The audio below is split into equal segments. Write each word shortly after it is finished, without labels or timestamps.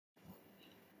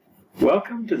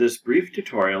Welcome to this brief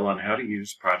tutorial on how to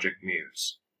use Project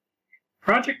Muse.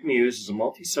 Project Muse is a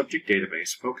multi-subject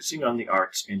database focusing on the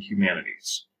arts and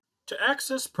humanities. To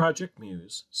access Project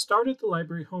Muse, start at the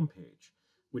library homepage,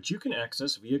 which you can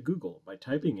access via Google by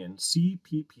typing in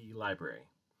CPP Library.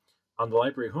 On the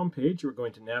library homepage, we're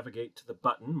going to navigate to the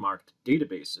button marked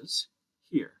Databases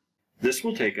here. This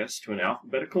will take us to an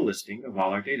alphabetical listing of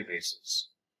all our databases.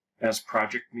 As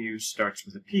Project Muse starts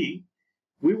with a P,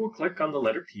 we will click on the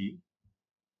letter P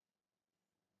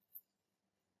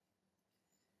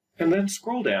and then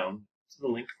scroll down to the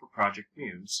link for Project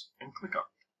Muse and click on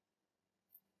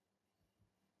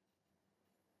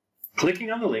it.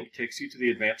 Clicking on the link takes you to the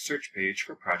advanced search page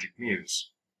for Project Muse.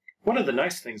 One of the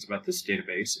nice things about this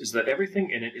database is that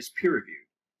everything in it is peer-reviewed,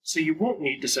 so you won't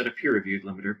need to set a peer-reviewed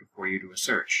limiter before you do a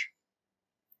search.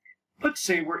 Let's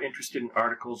say we're interested in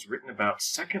articles written about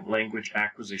second language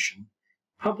acquisition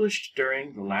published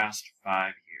during the last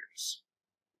 5 years.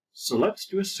 So let's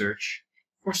do a search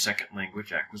for second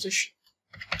language acquisition.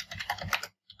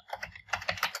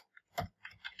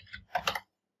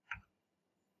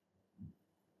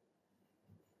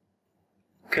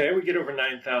 Okay, we get over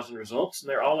 9,000 results, and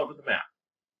they're all over the map.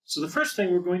 So the first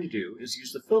thing we're going to do is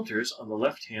use the filters on the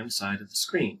left-hand side of the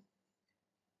screen.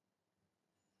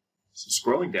 So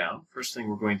scrolling down, first thing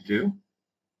we're going to do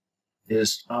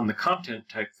is on the content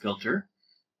type filter,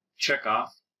 check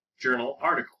off journal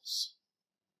articles.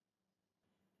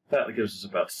 That gives us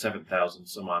about 7,000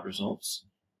 some odd results.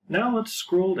 Now let's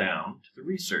scroll down to the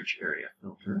research area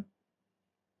filter.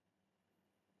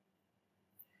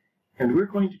 And we're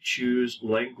going to choose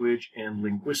language and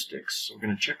linguistics. So we're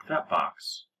going to check that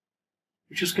box,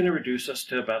 which is going to reduce us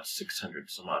to about 600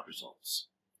 some odd results.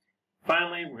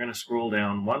 Finally, we're going to scroll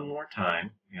down one more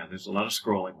time. Yeah, there's a lot of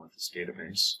scrolling with this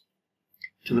database.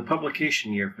 To the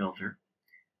publication year filter,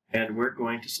 and we're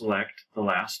going to select the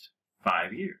last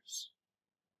 5 years.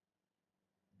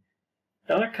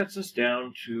 Now that cuts us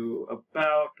down to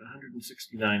about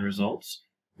 169 results,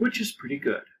 which is pretty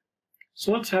good.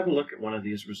 So let's have a look at one of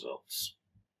these results.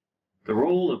 The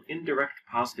role of indirect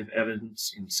positive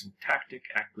evidence in syntactic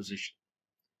acquisition.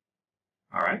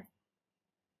 All right.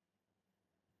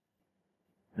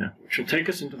 Now, which will take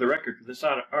us into the record for this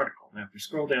article. Now, if we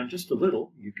scroll down just a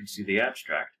little, you can see the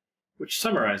abstract, which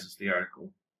summarizes the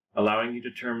article, allowing you to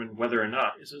determine whether or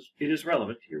not it is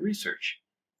relevant to your research.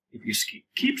 If you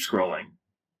keep scrolling,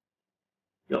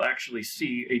 you'll actually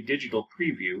see a digital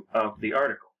preview of the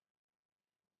article.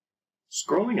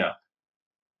 Scrolling up,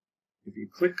 if you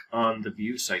click on the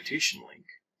View Citation link,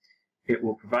 it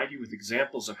will provide you with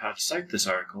examples of how to cite this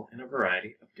article in a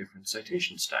variety of different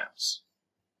citation styles.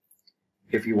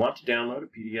 If you want to download a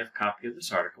PDF copy of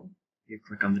this article, you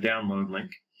click on the download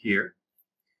link here,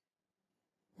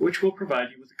 which will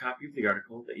provide you with a copy of the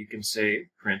article that you can save,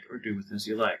 print, or do with as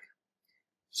you like.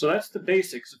 So that's the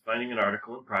basics of finding an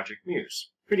article in Project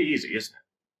Muse. Pretty easy, isn't it?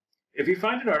 If you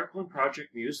find an article in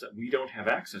Project Muse that we don't have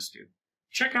access to,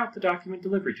 check out the document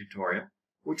delivery tutorial,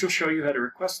 which will show you how to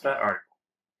request that article.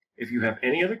 If you have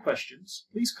any other questions,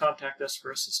 please contact us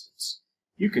for assistance.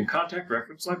 You can contact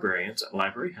reference librarians at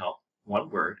libraryhelp, one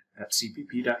word, at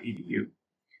cpp.edu,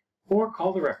 or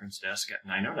call the reference desk at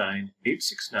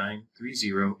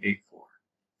 909-869-3084.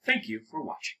 Thank you for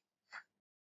watching.